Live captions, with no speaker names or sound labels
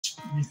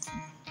He's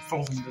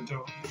folding the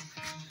dough.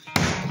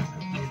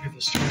 We'll get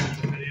the start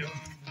of the video.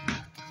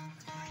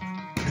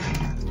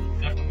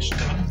 That looks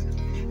done.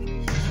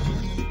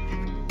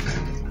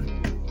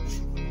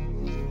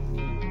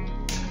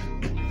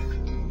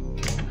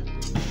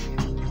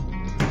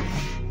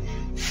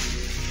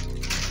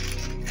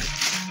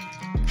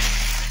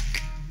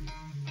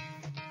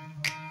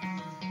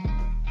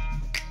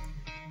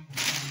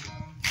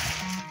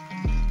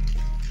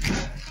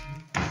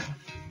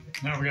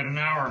 Now we got an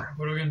hour.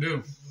 What are we gonna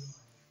do?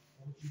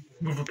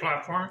 Move a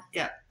platform?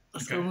 Yeah,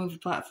 let's go move a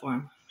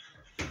platform.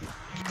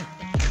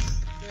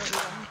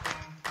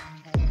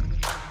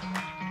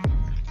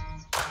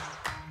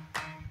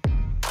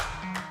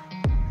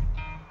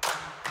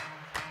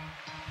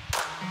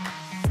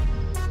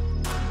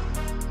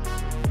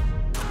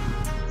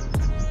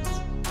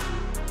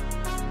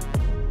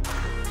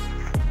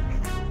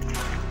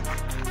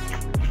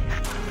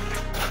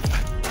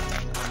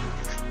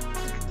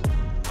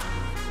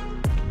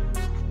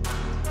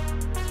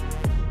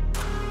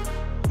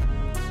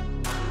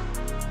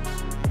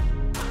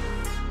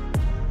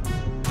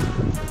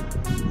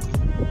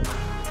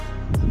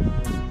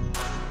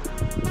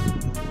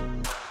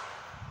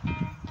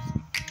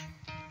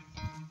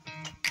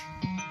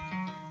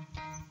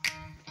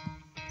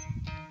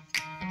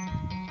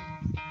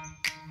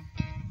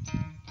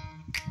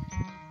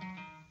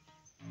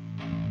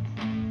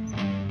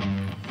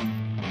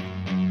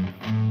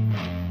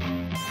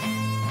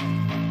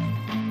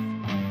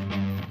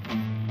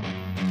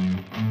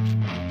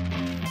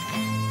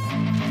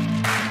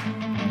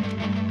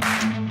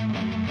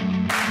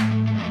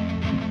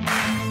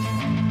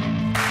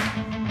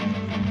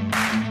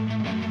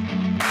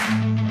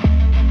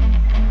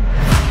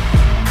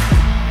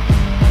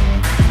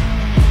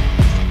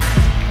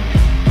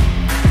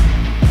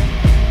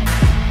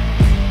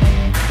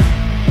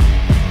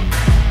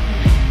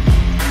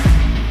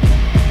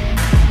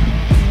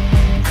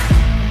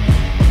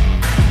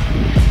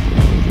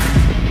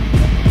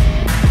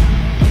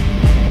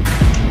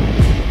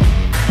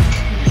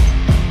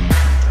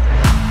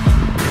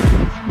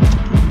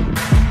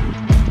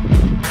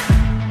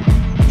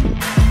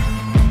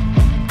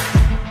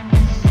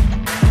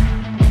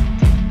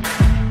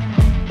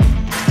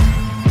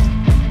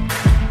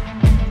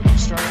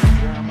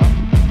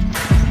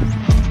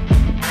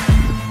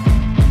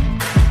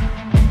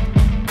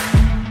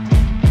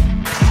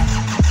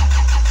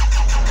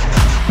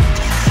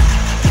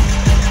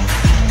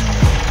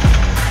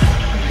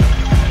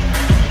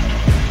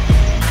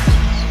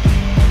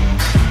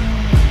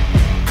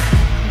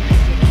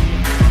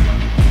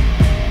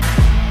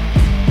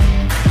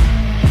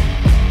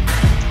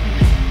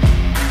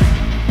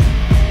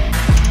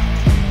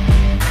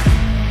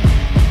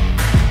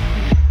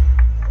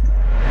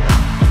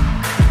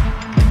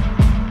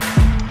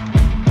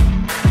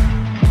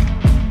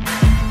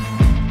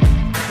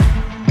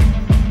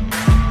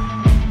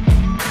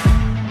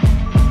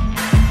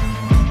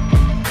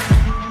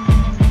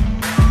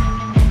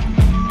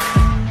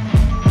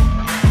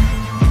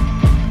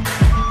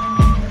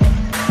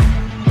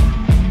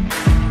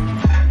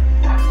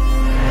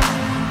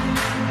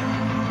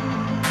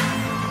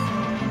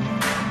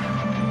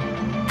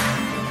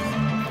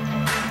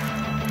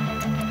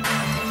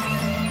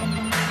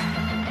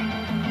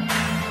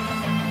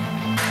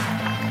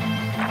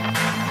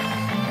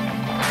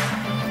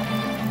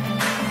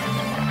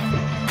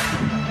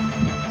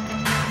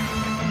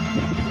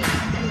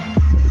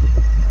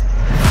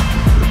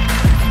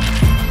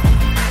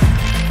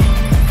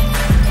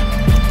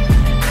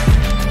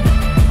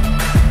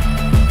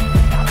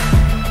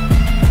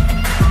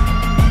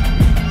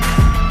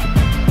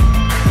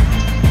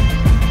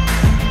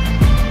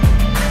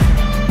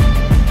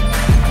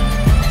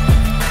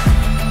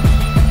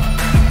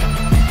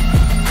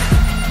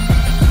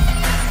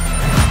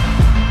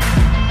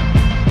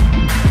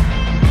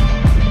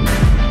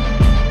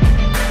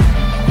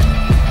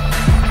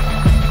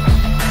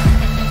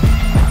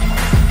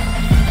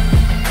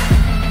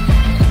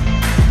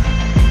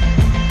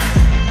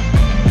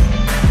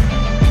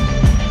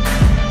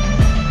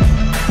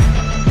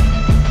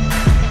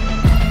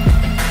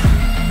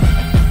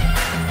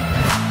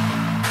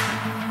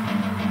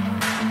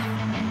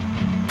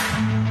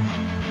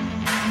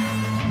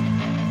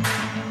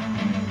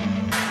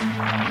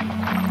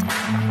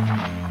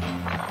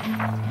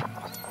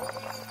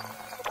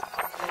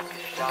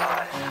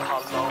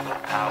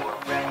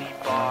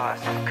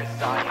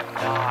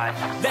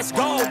 Let's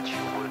go.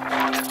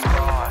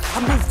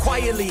 I move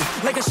quietly,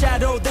 like a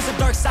shadow, there's a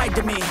dark side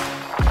to me.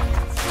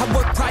 I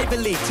work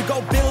privately to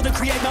go build and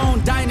create my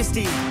own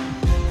dynasty.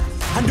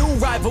 A new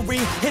rivalry,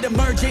 it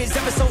emerges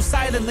ever so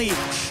silently.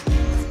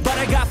 But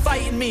I got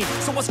fight in me,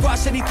 so I'll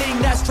squash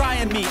anything that's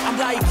trying me. I'm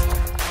like,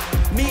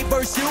 me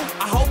versus you,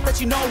 I hope that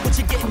you know what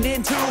you're getting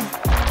into.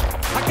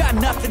 I got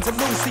nothing to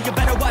lose, so you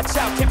better watch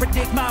out, can't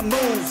predict my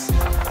moves.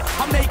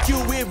 I'll make you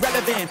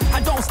irrelevant,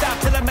 I don't stop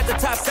till I'm at the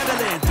top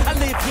settling. I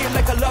live here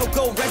like a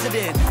local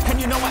resident, and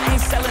you know I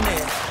ain't selling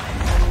it.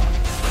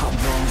 I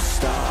won't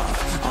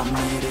stop, I'm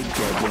here to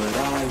get what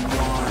I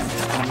want.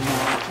 I'm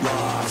not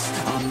lost,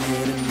 I'm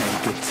here to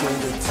to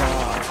the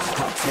top.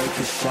 I'll take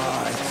a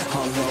shot,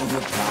 I'll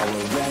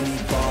overpower any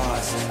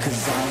boss,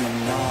 'cause I am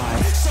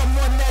not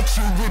someone that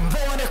you would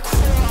wanna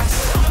cross.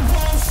 I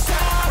won't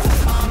stop,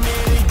 I'm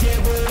here to get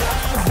what I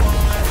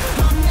want.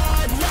 I'm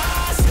not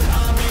lost,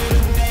 I'm here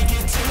to make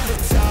it to the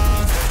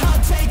top.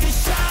 I'll take a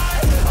shot,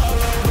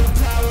 I'll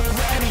overpower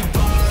any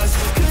boss,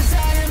 'cause I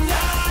am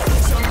not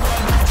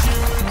someone that you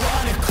would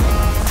wanna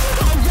cross. I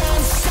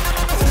won't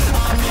stop,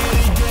 I'm here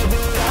to get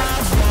what I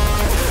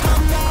want.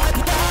 I'm not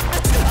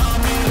lost,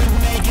 I'm here to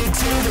make it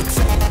to the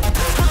top.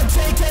 I'll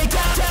take a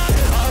shot,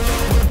 I'll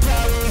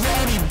overpower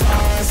any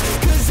boss,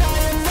 'cause I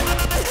am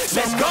not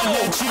Let's go!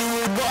 someone that you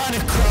would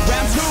wanna cross.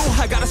 Round two,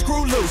 I gotta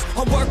screw loose.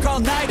 I'll work all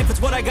night if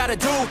it's what I gotta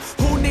do.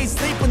 Who needs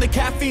sleep when the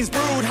caffeine's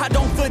brewed? I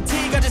don't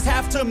fatigue, I just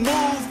have to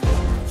move.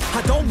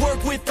 I don't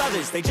work with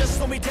others, they just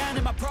slow me down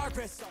in my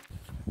progress.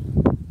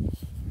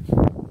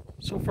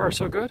 So far,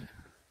 so good.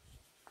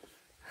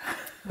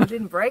 We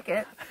didn't break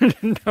it.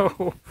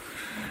 No,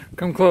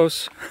 come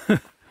close.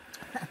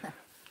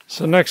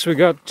 So next we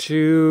got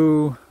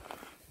to,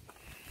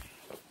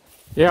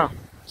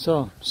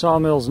 so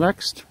sawmill's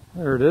next.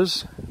 There it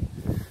is.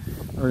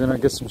 We're gonna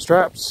get some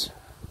straps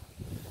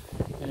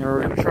and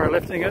we're gonna try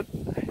lifting it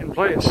in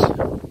place.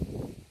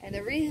 And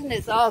the reason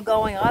it's all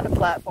going on a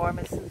platform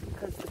is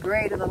because the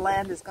grade of the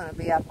land is going to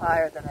be up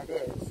higher than it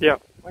is. Yeah,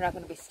 We're not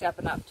going to be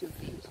stepping up 2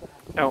 feet.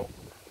 no,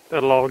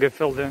 that'll all get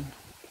filled in.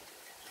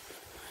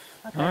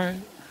 Okay. All right,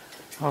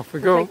 off we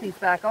We'll go. take these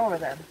back over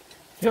then.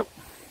 Yep.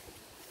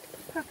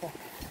 Okay.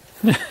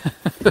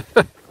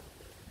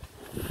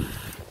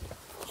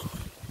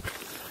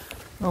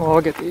 Oh,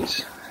 I'll get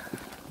these.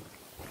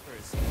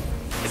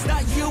 It's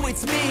not you,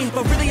 it's me,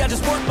 but really I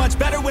just work much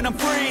better when I'm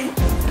free.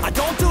 I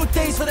don't do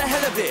things for the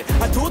hell of it,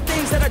 I do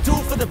things that I do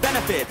for the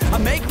benefit. I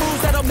make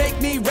moves that'll make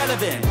me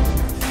relevant.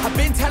 I've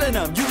been telling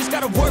them, you just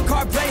gotta work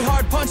hard, play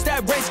hard, punch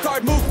that race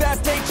card, move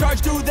fast, take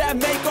charge, do that,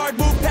 make art,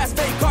 move past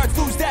fake cards,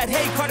 lose that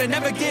hate card, and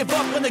never give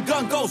up when the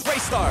gun goes,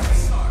 race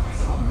starts. I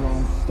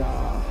won't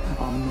stop,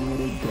 I'm here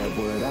to get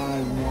what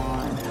I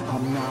want.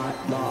 I'm not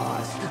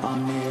lost,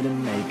 I'm here to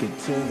make it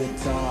to the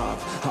top.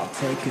 I'll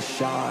take a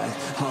shot,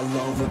 I'll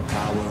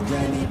overpower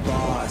any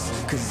boss,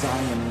 'cause I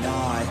am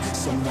not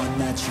someone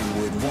that you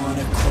would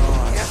wanna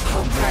cross.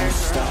 I won't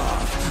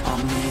stop,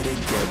 I'm here to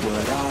get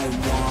what I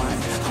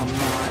want. I'm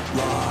not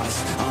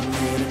lost, I'm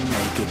here to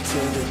make it to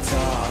the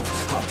top.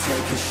 I'll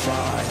take a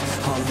shot,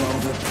 I'll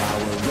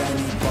overpower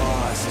any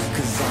boss,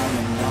 'cause I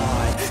am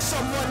not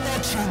someone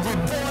that you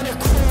would wanna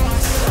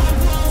cross. I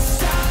won't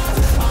stop,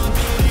 I'm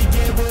here to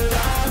get what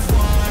I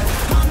want.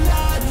 I'm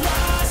not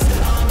lost,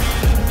 I'm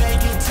here to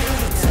make it to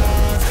the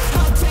top.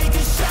 I'll take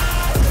a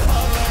shot,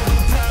 I'll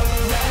overpower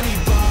any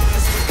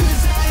boss,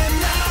 'cause I am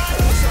not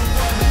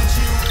someone that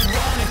you would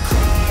wanna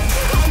cross.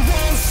 I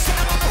won't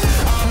stop,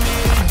 I'm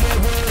here to get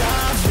what I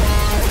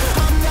want.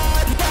 I'm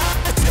not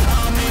lost,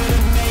 I'm here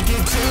to make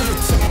it to the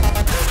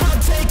top.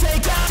 I'll take a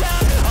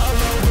shot, I'll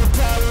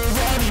overpower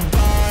any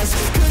boss,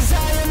 'cause I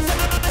am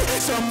not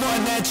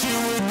someone that you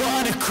would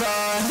wanna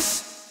cross.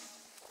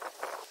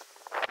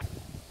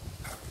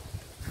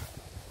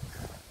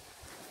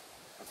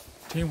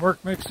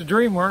 Teamwork makes the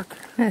dream work.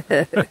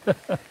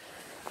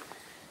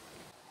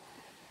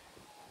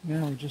 Now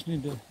we just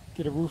need to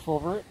get a roof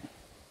over it.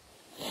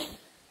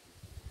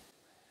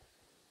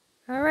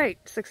 All right,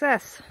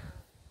 success.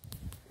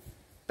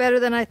 Better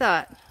than I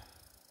thought.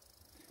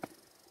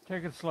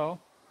 Take it slow.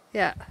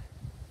 Yeah.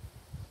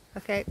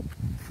 Okay.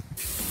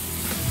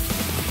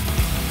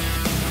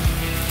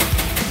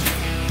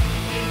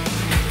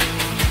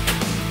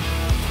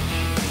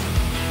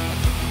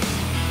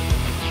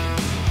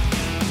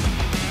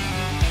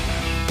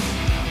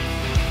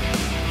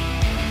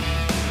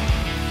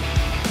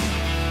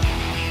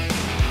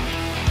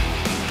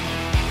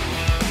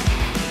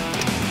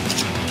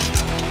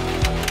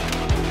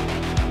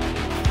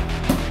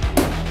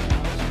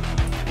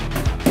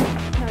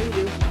 How you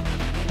do?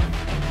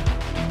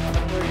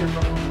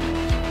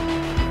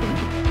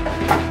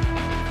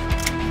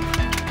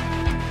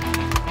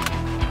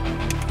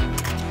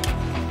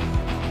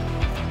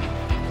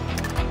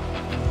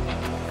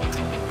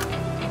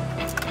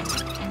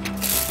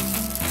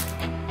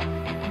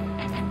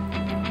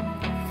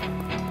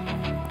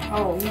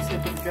 Oh, you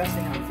said put the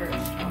dressing on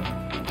first.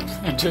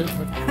 I did,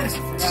 but I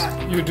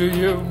forgot. you do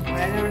you.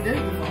 I never did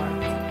it before.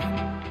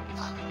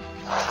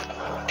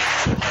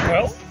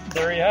 Well,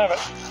 there you have it.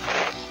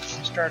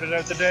 We started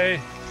out the day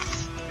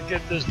to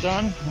get this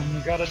done, and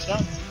we got it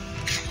done.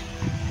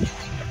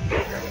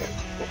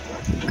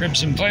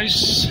 Crib's in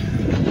place.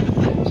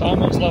 It's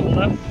almost leveled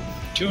up,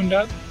 tuned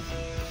up,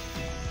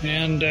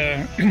 and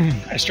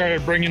I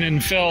started bringing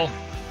in fill.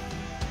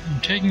 I'm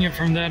taking it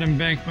from that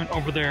embankment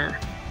over there.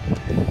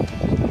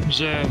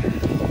 There's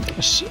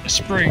a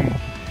spring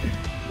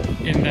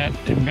in that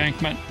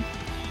embankment,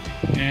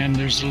 and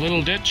there's a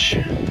little ditch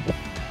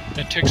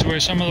that takes away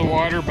some of the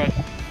water, but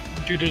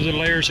due to the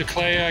layers of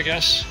clay, I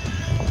guess,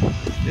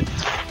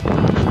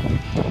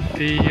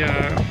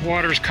 the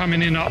water's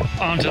coming in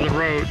onto the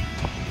road.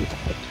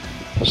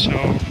 So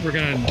we're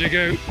going to dig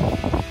out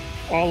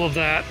all of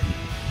that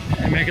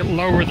and make it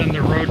lower than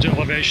the road's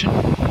elevation.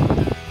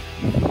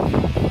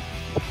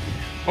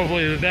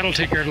 Hopefully that'll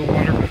take care of the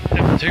water, but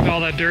then we'll take all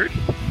that dirt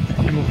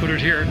and we'll put it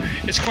here.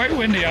 It's quite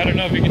windy. I don't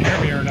know if you can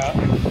hear me or not.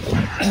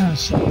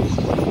 So,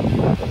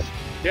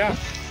 yeah,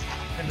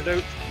 ended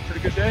out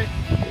pretty good day.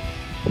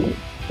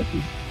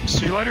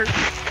 See you later.